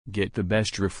Get the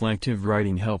best reflective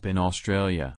writing help in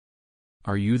Australia.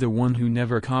 Are you the one who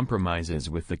never compromises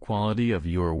with the quality of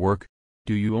your work?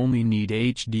 Do you only need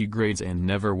HD grades and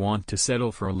never want to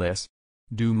settle for less?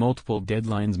 Do multiple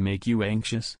deadlines make you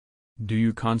anxious? Do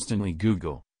you constantly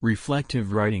Google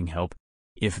reflective writing help?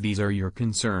 If these are your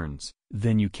concerns,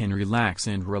 then you can relax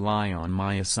and rely on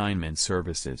My Assignment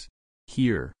Services.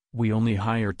 Here, we only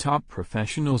hire top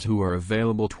professionals who are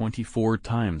available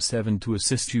 24/7 to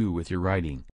assist you with your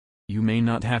writing. You may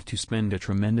not have to spend a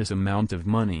tremendous amount of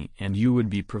money and you would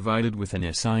be provided with an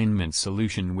assignment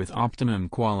solution with optimum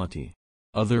quality.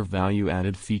 Other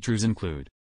value-added features include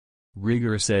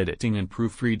rigorous editing and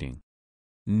proofreading.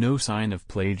 No sign of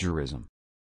plagiarism.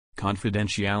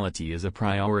 Confidentiality is a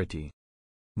priority.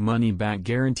 Money-back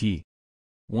guarantee.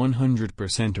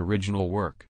 100% original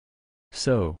work.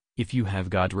 So, if you have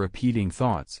got repeating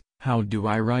thoughts, how do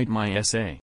I write my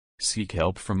essay? Seek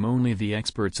help from only the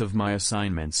experts of My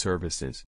Assignment Services.